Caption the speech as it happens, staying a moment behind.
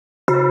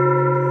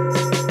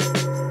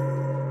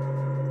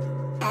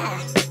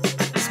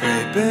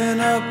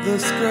the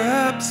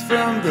scraps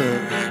from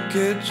the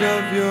wreckage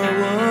of your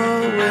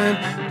whirlwind,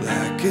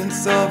 black and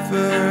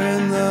sulfur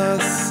in the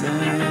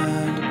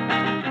sand.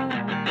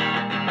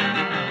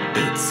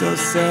 It's so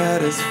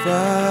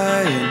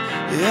satisfying,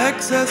 the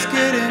excess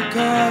getting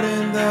caught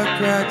in the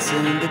cracks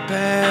in the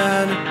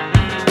pan.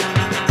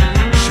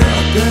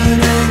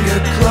 Sharpening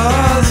your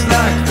claws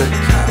like the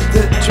cop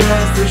that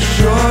draws the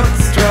short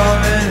straw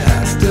and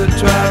has to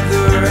drive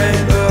the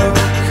rainbow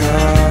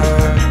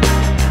car.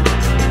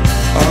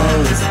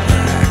 All his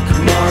black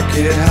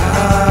market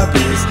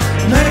hobbies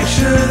make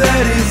sure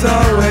that he's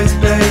always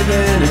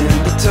bathing in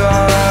the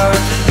tar.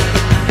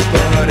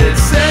 But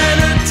it's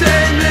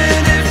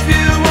entertainment if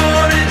you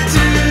want it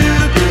to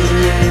be.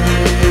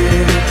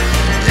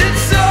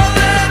 It's all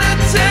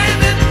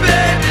entertainment,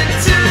 baby,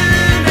 to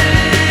me.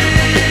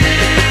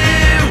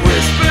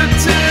 Whisper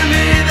to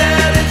me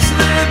that it's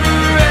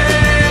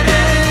liberating.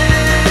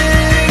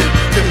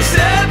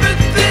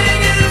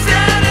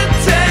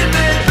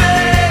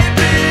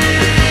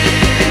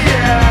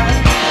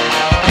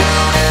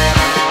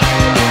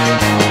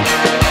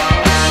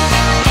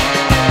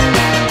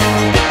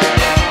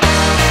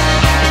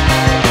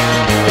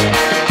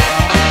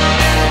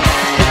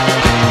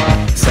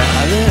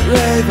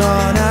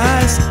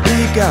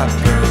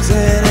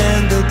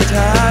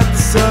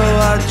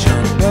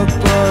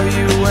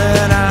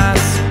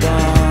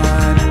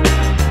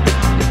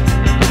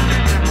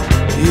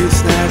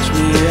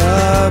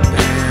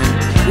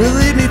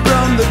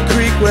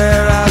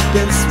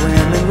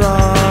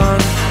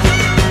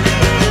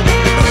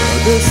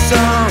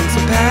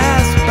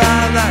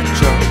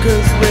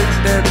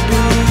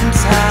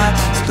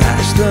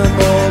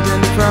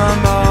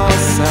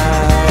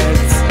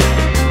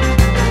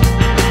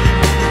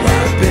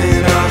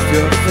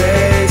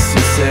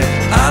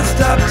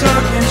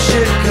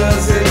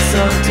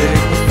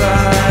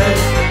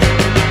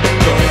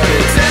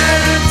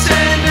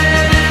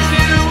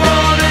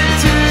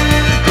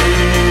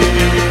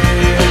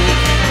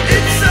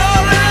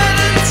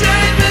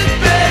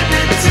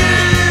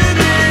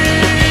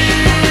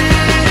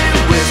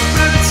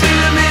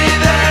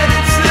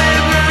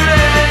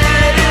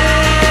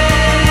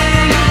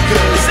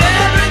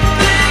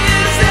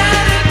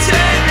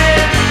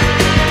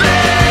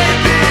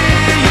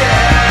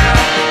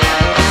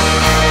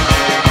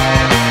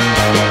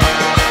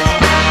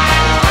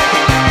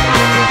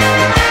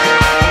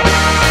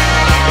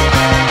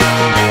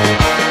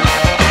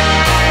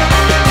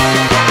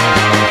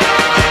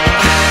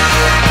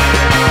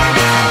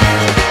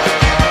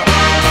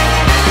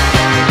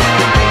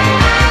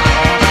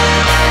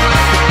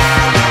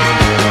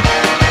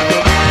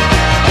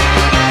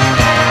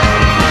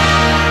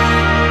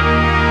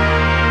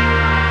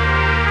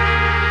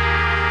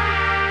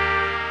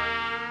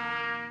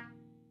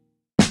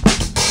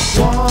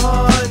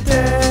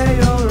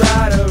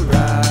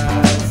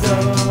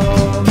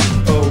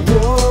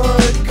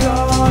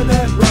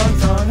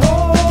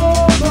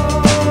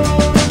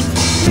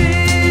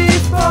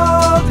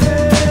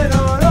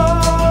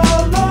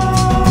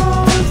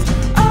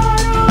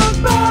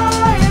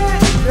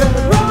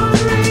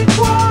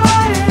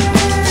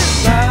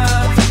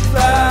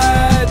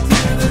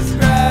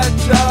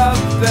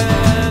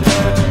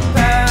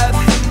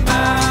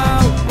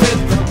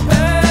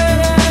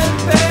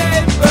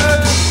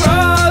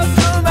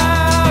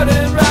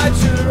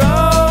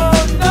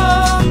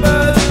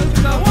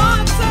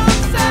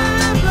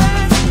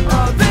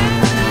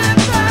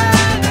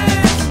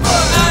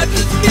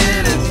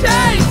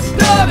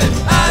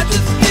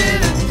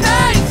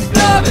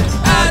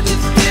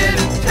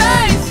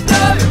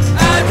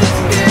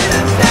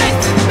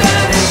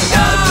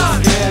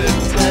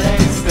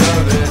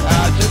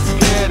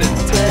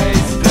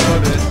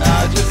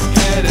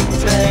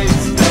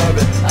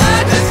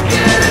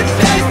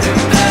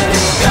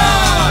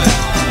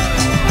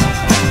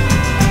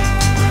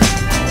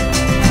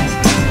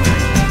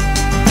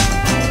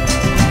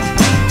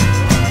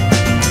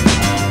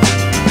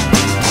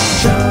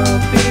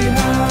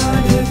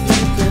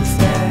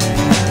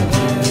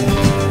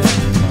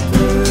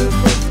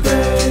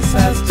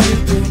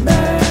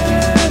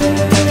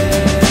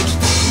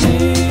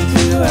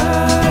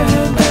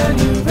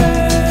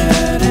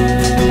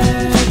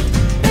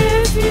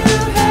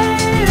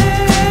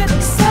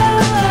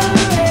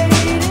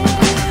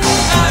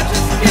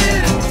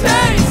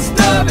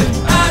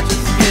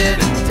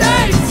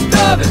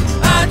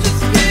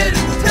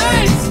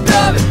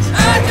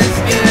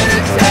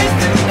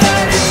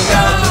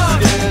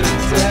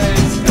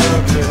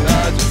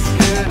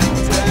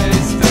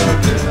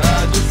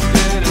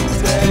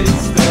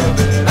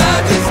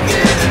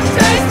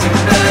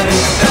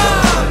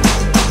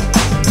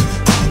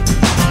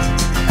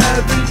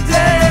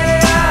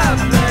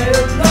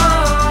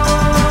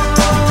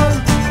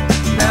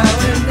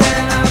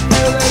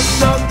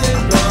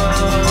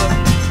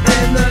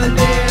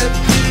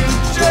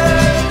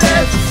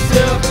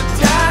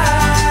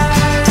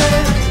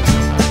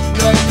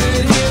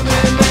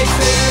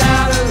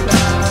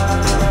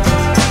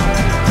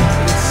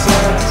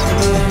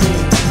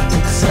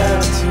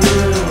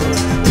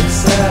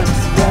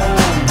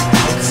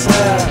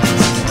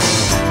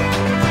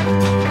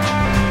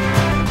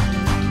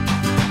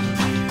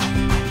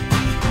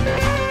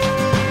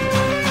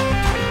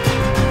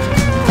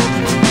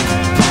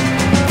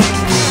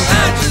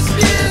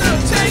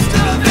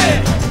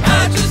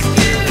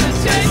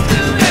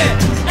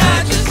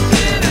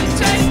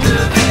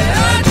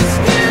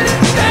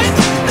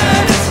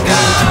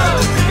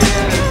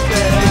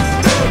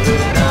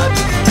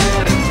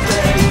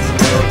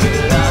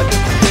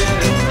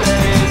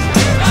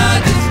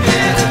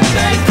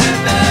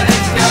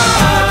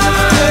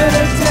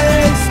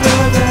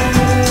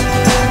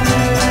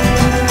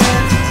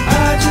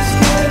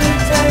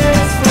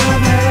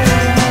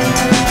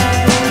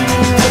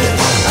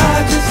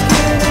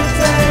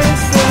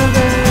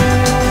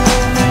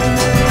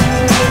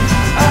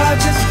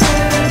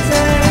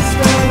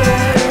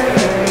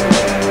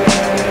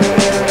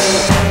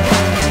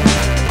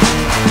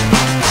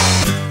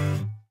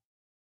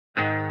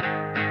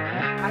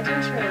 high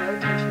tension or low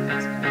tension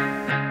music?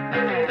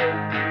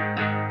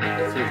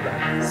 It swings back.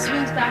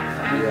 Swings back and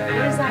forth. Yeah,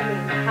 What does that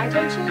mean? High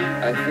tension?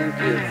 I think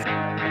it's...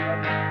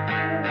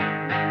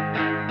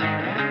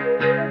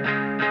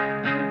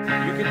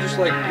 You could just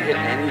like hit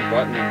any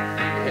button,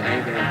 hit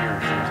anything on here.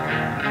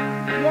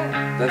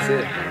 Yeah. That's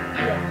it.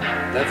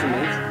 Yeah. That's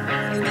amazing.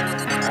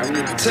 I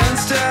mean, 10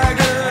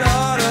 staggered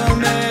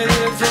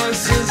automated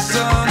voices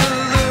on a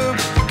loop.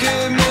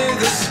 Give me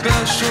the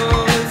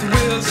special with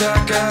wheels. I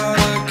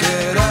gotta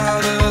get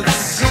out of the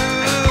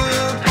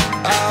soup.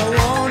 I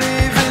won't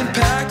even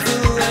pack the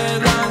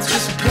lead lines,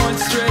 just point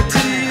straight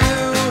to you.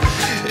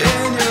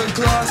 In your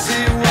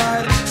glossy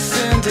white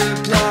cinder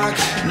block,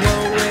 no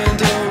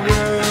window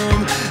room.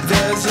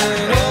 There's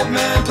an old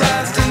man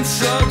blasting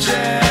slow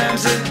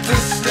jams at the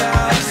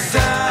stop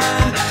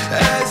sign.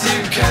 As you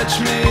catch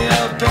me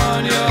up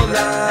on your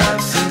lap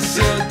since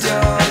your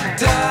dog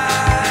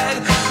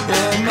died.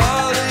 Well,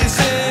 Molly's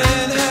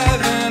in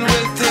heaven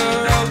with her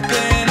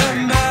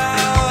open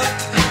mouth,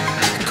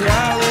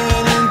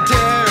 growling and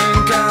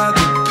daring God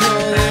to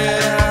pull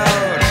it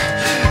out.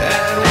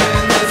 And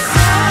when the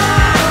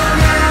song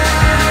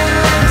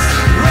ends,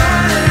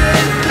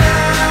 running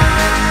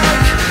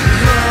back,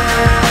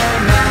 you're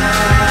my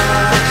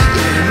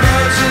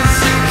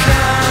emergency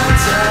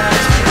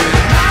contact. When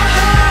my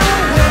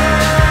whole world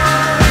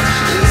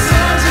is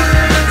under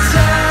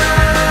attack,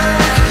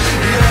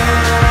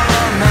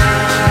 you're my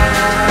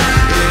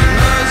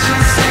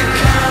emergency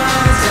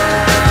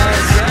contact.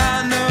 I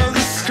know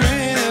the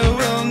screener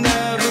will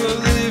never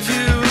leave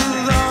you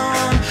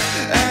alone,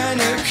 and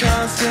you're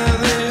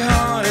constantly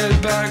haunted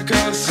by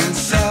ghosts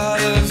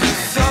inside of your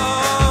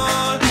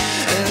phone.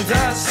 And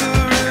that's the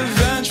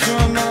revenge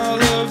from all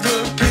of the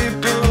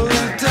people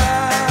who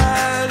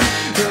died.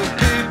 The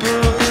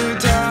people who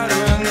died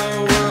when the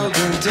world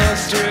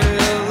industrialized.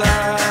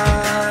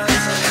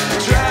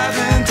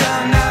 Driving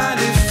down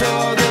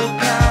 94, the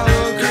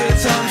power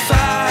grid's on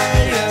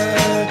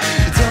fire.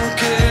 Don't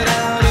get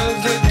out of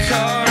the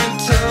car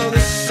until the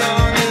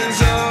song is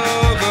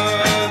over.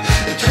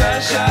 You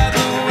trash out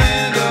the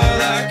window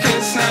like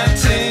it's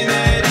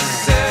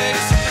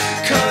 1986,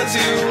 'cause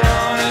you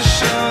wanna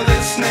show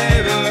this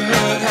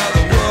neighborhood how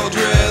the world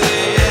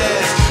really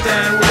is.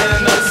 Then when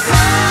the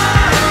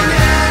song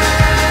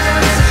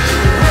ends,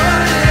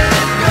 run it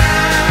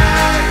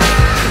back.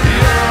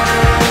 You're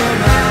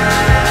my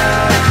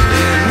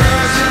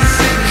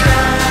emergency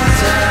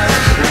contact.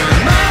 When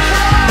my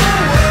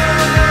whole world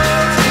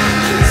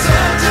is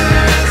under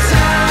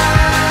attack,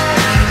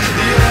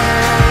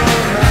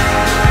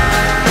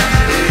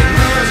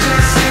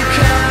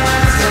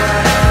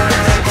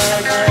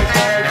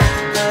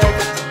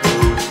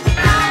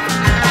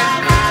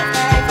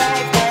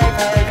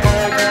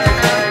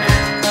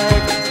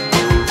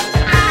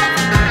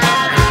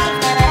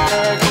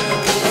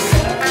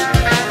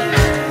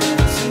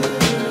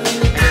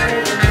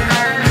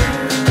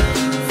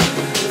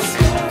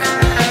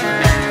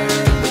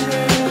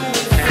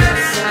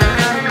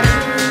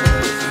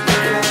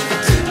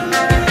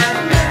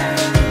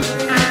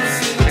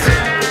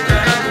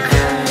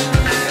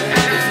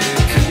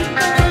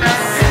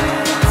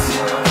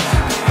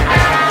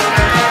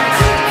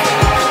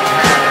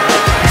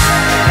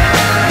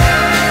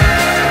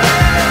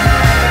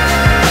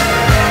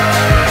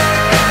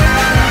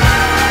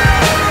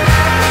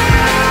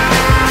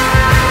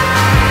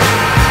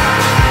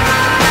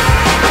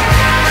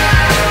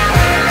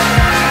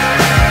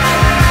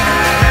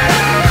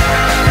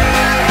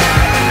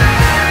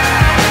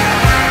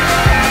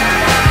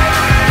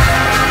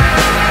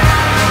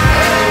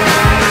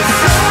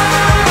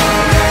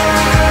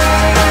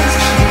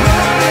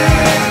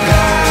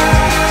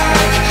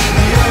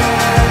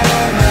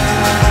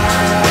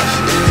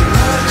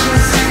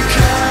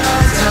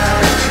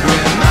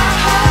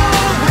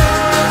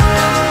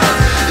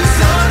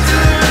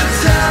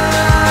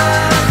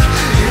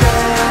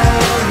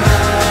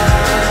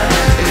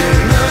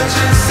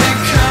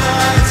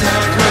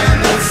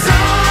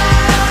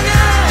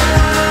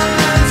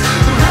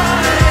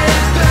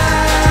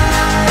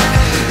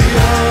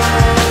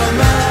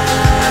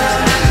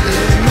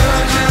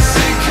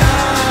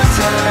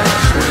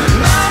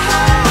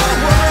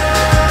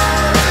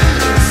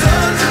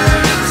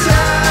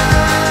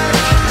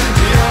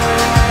 you're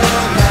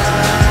my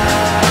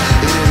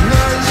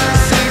emergency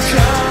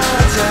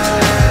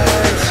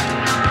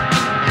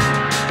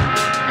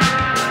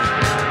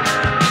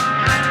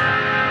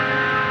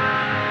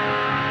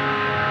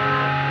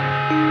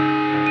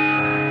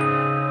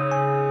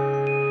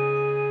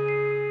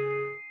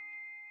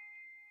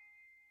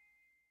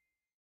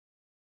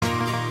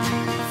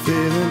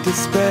feeling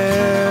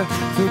despair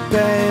for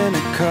paying a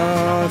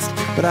cost,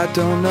 but I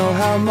don't know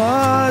how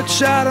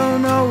much, I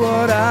don't know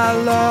what I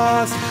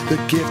lost. The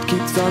gift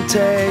keeps on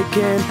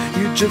taking,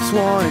 you just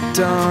want it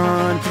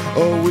done.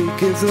 A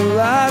week is a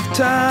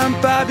lifetime,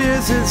 5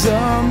 years is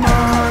a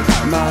month.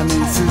 My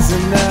nieces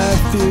and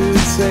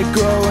nephews, they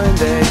grow and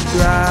they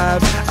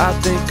thrive. I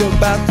think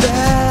about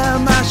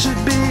them, I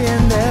should be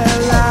in their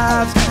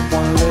lives.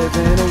 Wanna live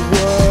in a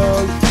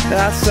world that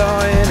I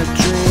saw in a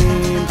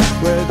dream,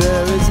 where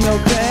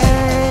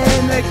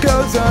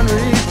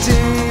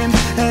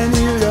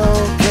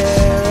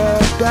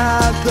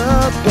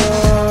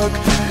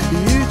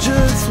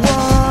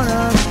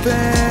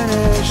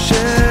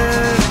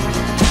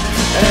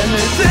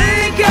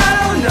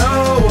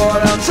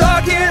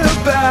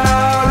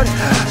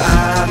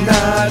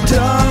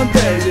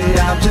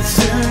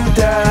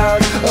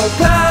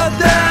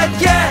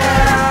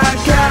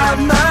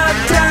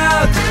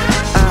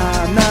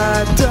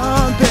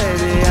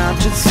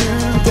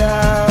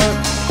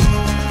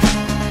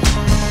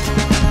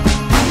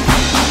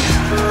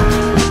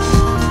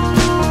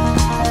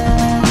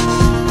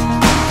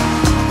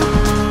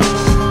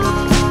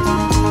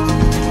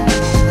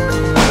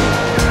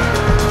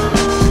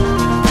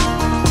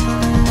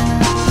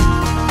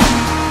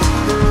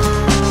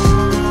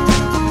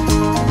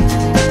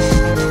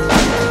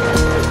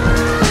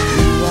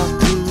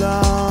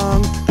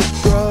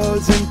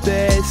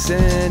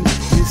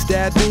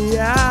at the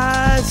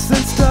ice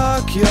and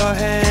stuck your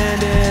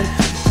hand in.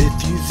 If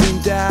you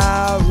zoomed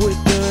out with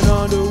an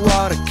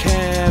underwater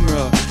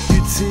camera,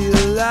 you'd see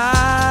a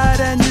light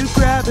and you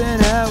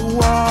grabbing at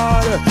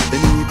water.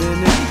 And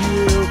even if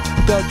you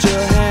thought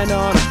your hand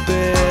on a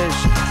fish,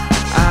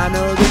 I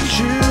know that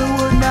you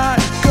would not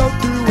go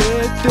through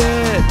with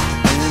it.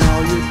 And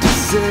all your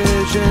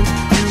decisions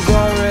you've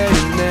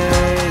already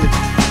made,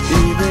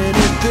 even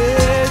if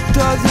it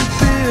doesn't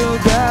feel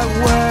that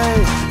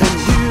way. And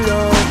you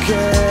don't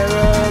care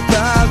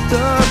about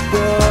the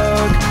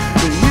book,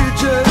 but you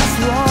just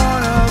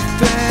wanna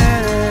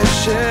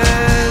finish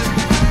it.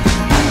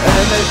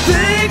 And they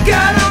think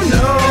I don't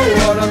know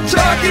what I'm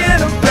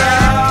talking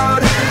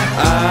about.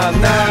 I'm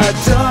not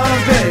done,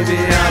 baby,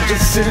 I'm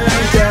just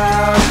tuned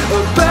out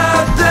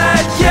about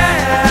that,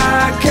 yeah,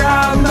 I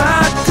got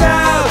my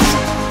doubts.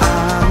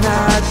 I'm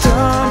not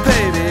done,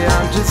 baby,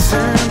 I'm just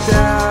tuned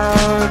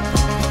out.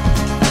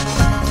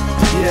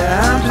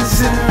 Yeah, I'm just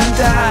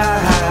tuned out.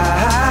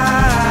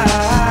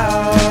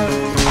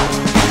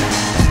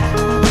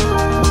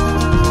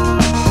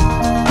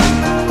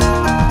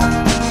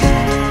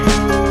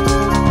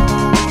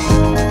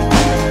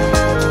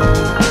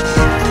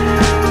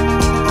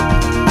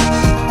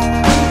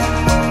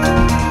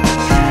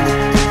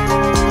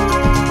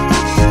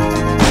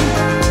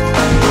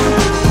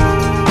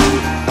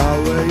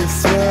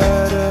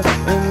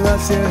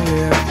 You're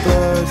here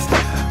first.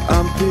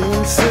 I'm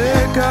feeling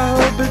sick, I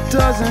hope it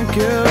doesn't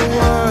get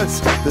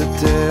worse. The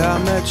day I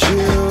met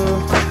you,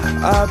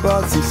 I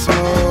bought some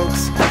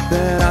smokes,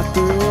 then I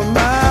threw them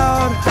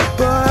out,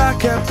 but I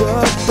kept the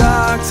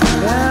box.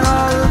 And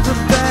all of the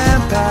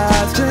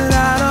vampires turned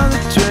out on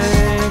the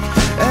drink.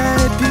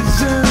 And if you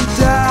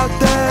zoomed out,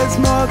 there's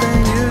more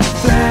than you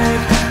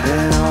think.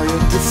 And all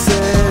your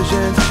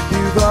decisions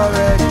you've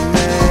already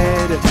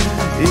made,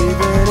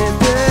 even if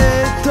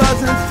it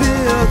doesn't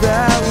feel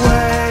that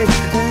way.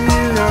 And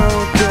you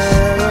don't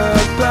care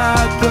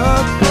about the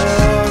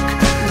book,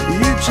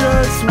 you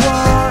just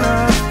wanna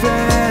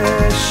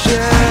finish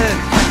it.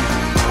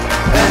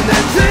 And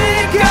they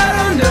think I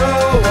don't know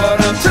what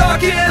I'm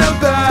talking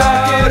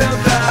about.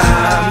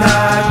 I'm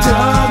not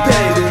done,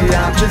 baby,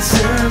 I'm just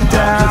tuned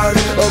out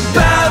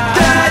about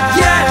that,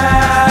 yeah,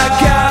 I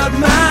got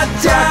my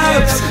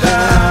doubts.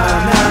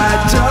 I'm not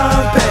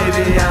done,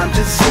 baby, I'm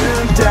just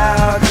tuned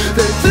out.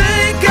 They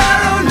think I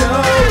don't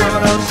know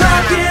what I'm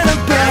talking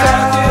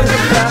about.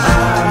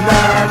 I'm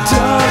not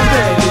done,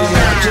 baby,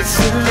 I'm just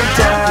tuned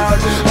out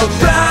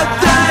about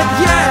that,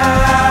 yeah,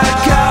 I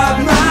got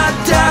my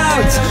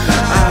doubts.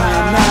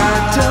 I'm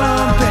not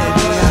done,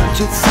 baby, I'm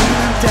just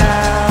tuned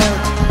out.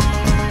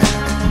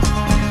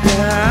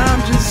 Yeah, I'm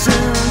just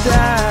tuned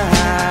out.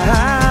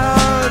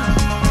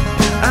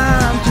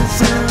 I'm just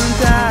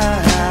tuned out.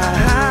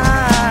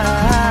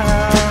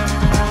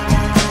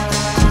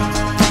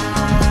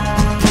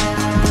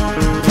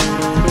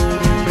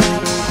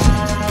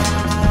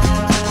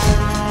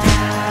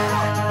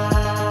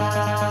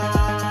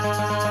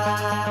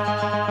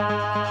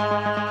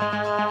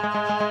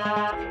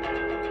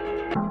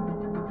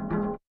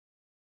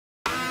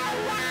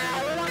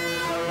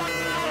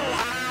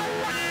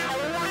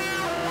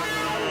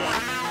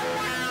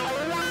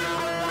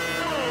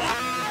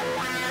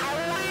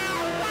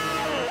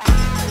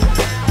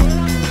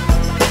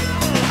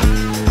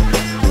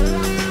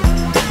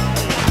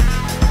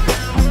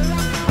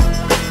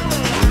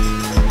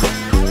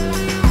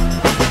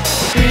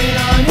 Green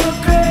on your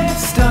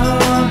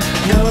gravestone,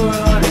 no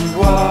running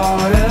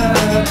water.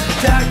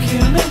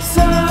 Documents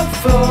are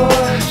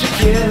forged to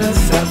kill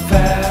us out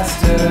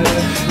faster.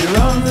 Your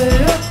own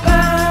little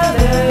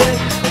pilot,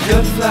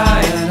 you're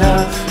flying a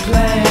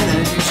plane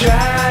and you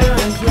try to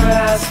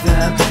impress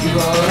them.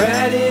 You've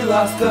already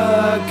lost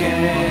the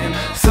game.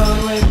 Sun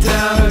went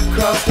down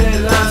across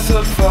state lines so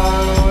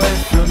far away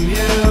from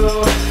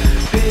you,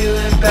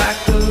 peeling back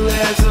the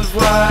layers of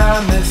why I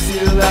miss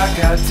you like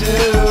I do.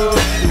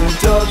 You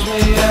indulge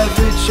me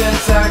every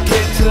chance I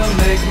get to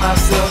make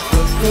myself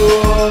a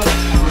fool.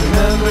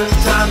 Remember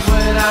times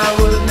when I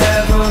would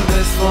never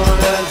miss one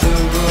as a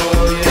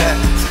rule, yeah.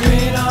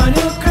 Screen on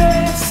your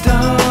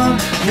gravestone,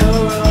 no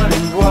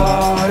running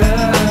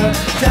water.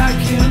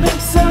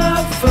 Documents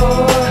are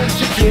forged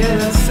to kill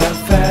us out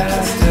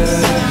faster.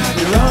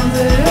 Your own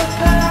little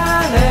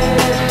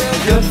pilot,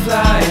 you're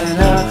flying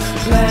a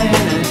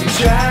plane and you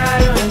try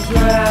to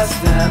impress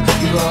them.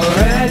 You've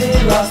already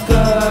lost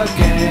the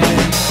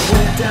game.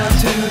 Went down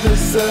to the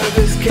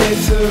service cave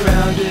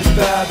surrounded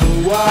by the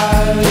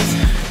wires.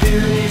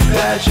 Beauty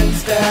pageant,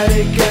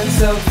 static and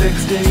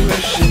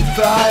self-extinguishing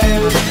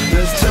fires.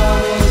 There's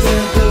tunnels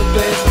in the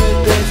basement,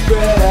 they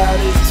spread out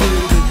into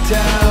the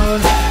town.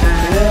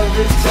 And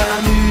every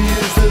time you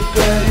use the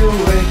bed, you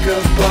wake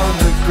up on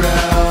the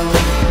ground.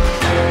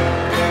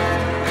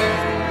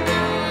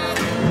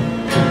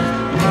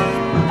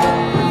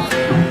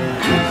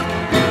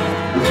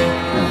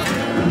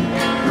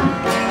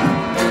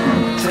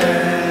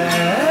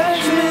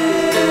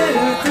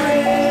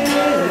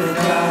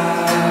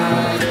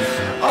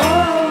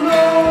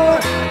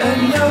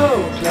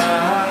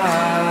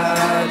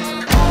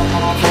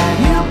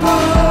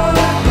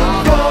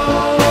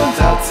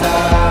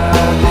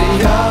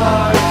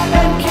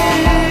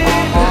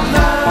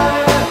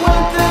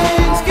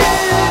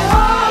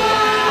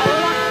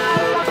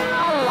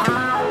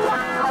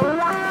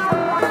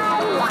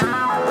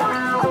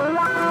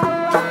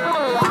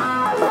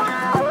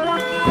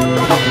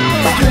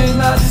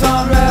 lights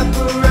on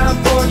wraparound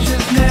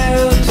porches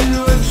nailed to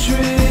a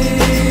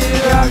tree.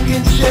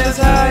 Rocking chairs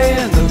high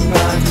in the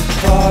pines as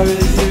far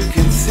as you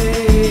can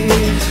see.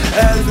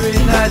 Every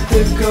night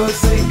the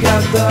ghostly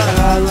got the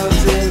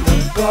hollows in the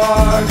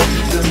bar.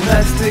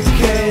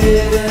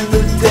 Domesticated in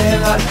the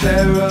daylight,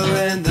 peril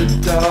in the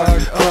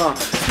dark.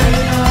 Stay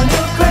on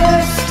your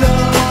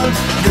gravestone,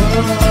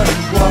 your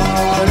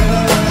water.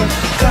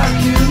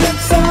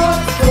 Documents are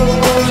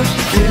forged,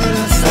 get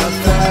us out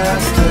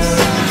faster.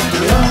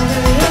 You're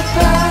only a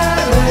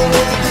pilot,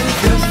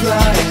 you're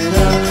flying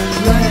a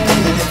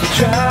plane. If you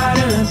try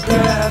to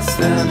impress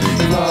them,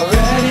 you've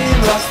already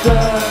lost the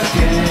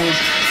game.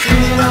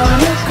 Skin on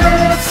your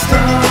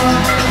gravestone,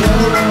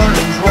 you're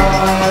running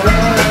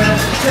water.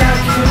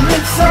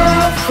 Documents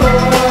are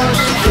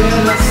forged,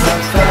 get us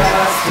out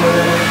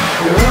faster.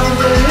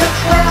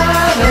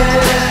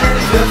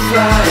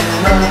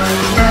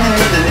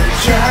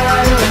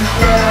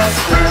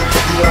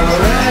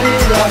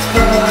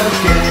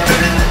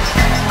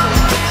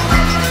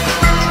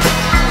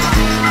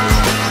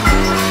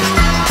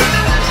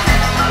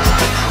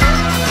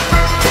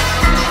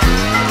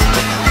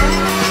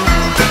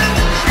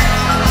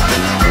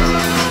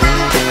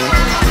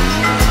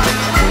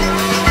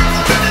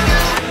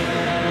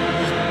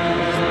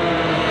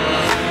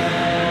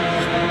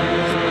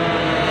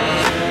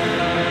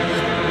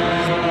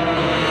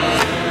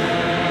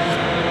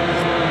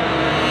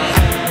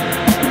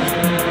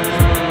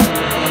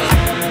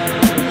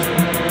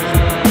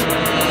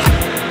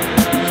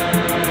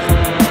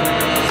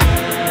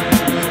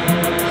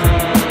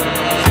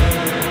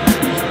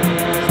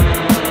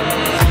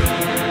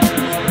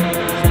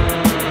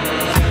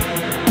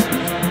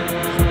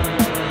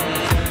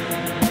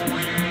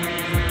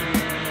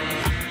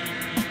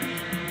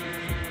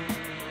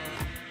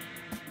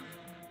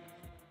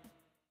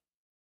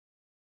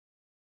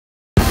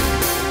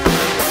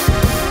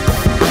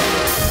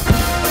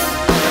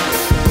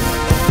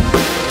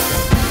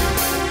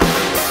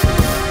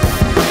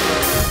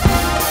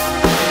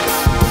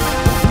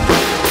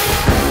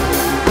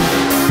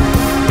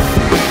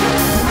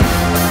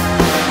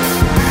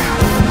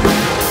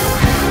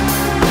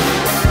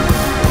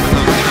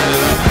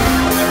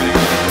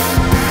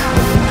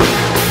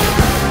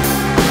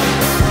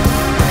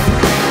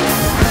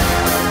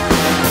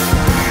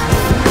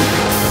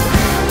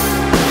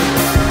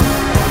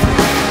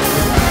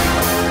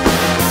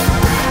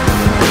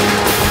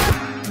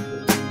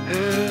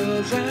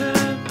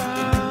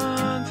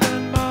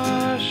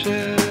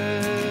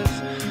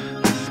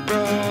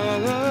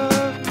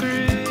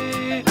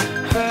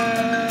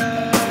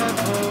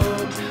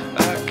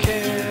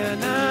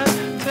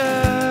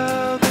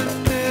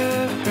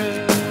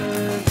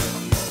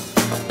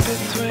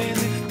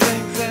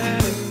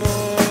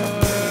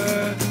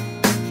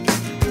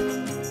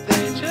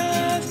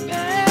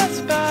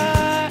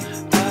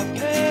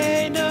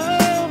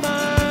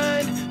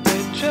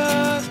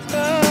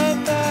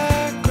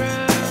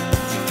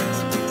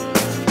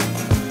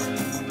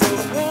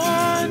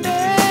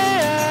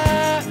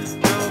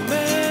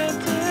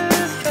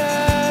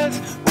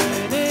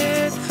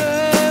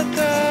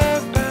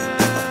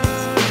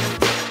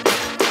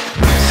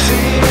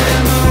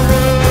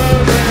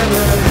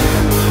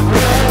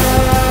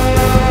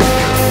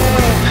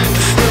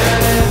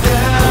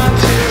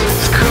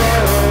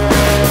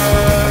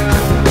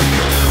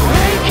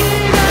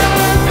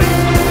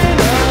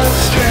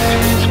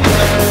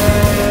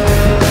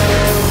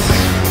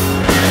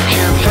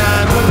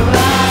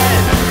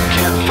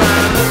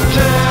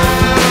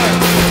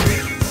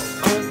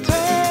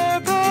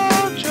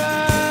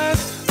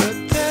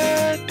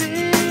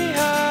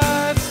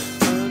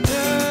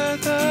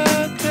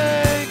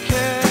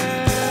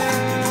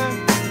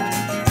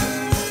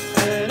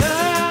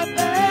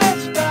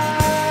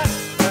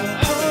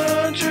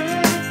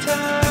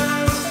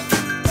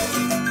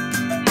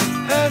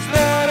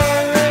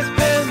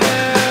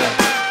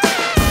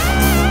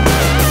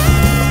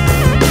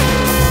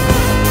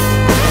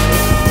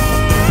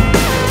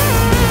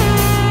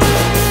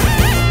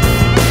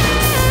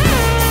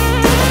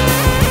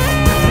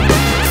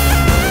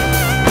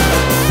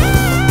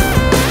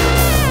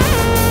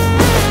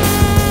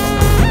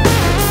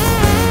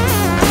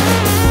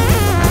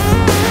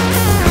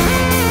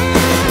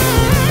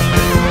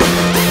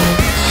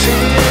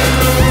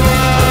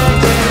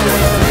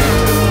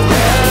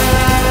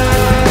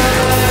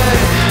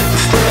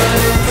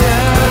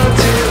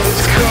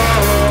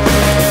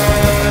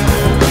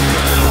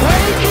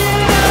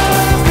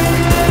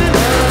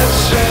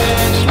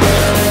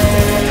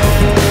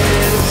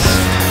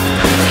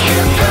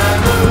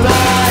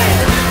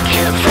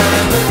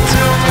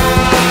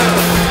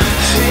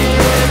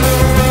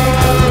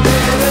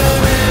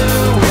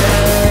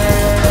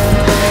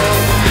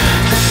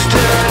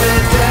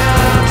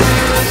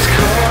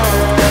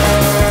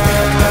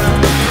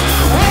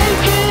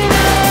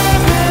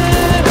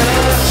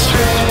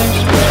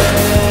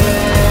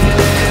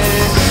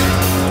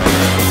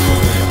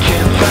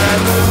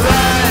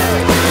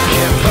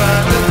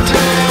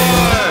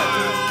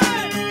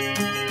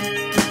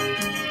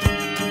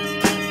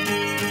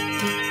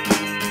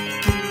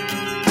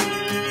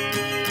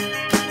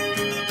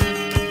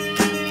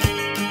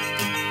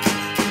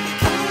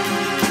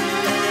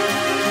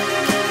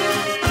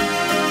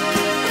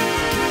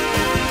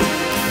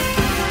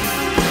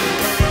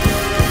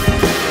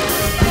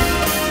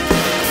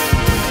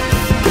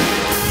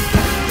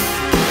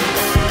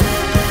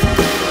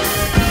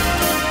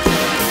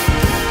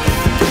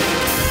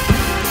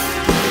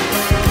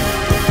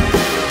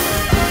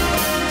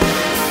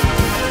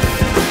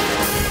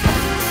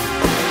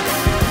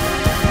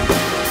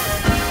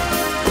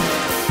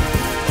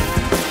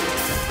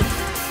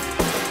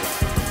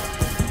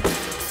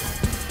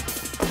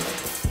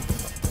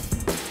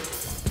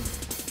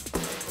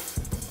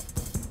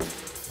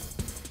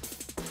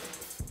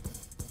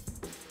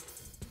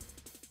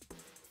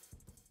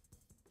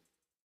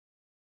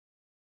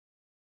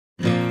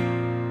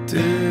 Do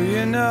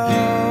you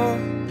know,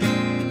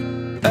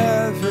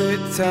 every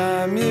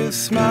time you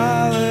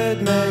smile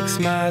it makes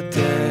my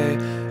day,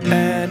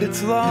 and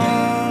it's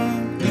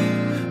long,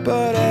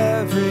 but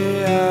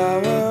every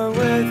hour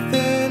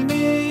within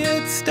me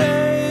it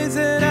stays,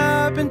 and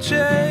I've been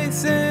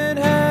chasing,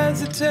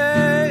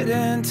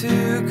 hesitating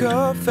to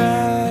go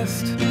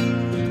fast,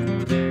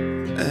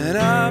 and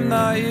I'm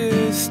not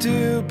used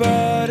to,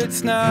 but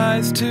it's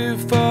nice to,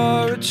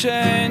 for a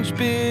change,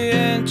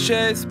 being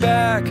chased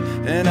back.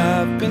 And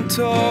I've been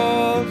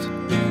told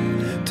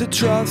to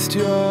trust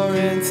your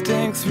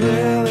instincts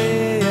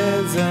really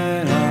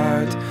isn't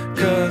hard,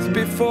 'cause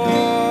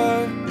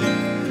before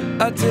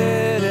I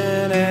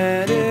didn't,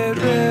 and it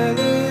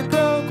really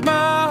broke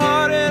my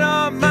heart. And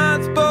our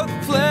minds both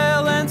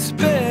flail and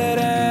spit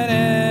and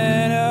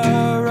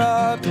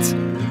interrupt,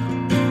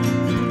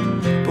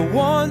 but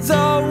one's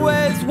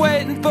always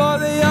waiting for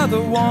the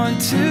other one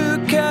to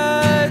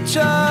catch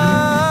up.